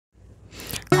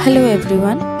Hello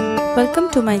everyone, welcome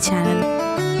to my channel.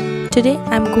 Today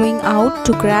I'm going out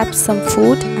to grab some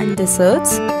food and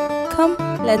desserts. Come,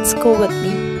 let's go with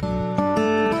me.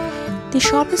 The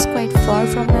shop is quite far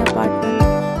from my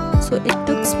apartment, so it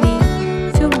took me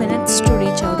a few minutes to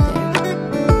reach out there.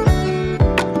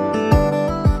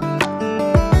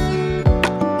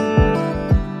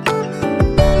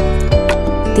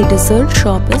 The dessert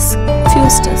shop is few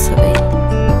steps away.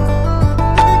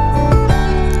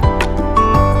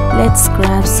 Let's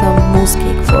grab some mousse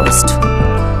cake first.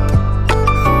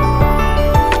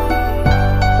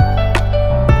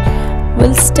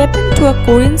 We'll step into a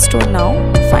Korean store now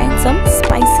to find some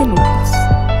spicy noodles.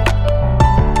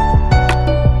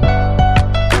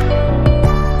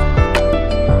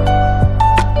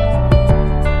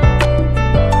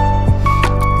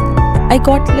 I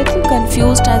got a little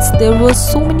confused as there were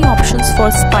so many options for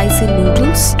spicy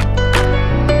noodles.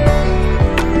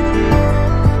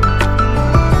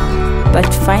 But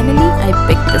finally I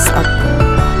picked this up.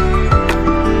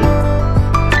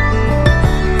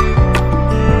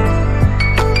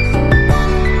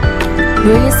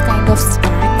 Various kind of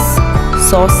snacks,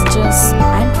 sausages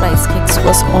and rice cakes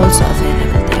was also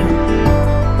available there.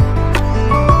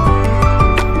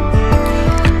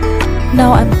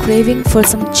 Now I'm craving for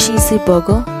some cheesy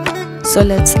burger, so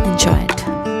let's enjoy it.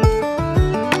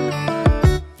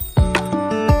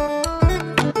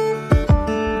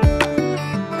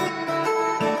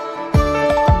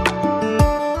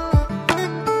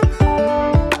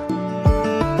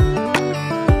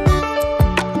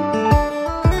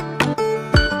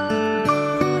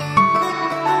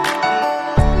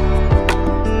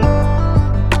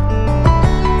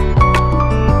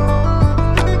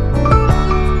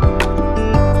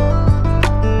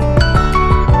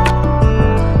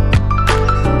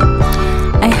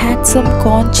 Some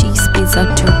corn cheese pizza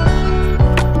too.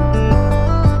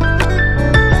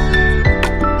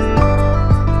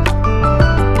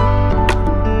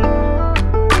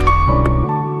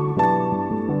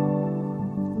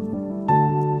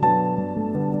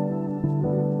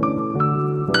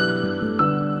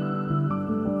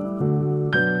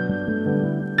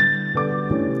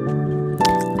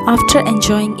 After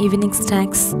enjoying evening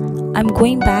snacks, I'm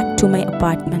going back to my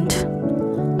apartment.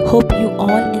 Hope you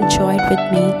all enjoyed with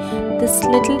me this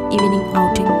little evening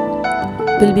outing.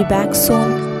 We'll be back soon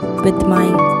with my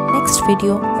next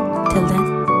video. Till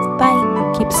then,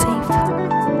 bye. Keep safe.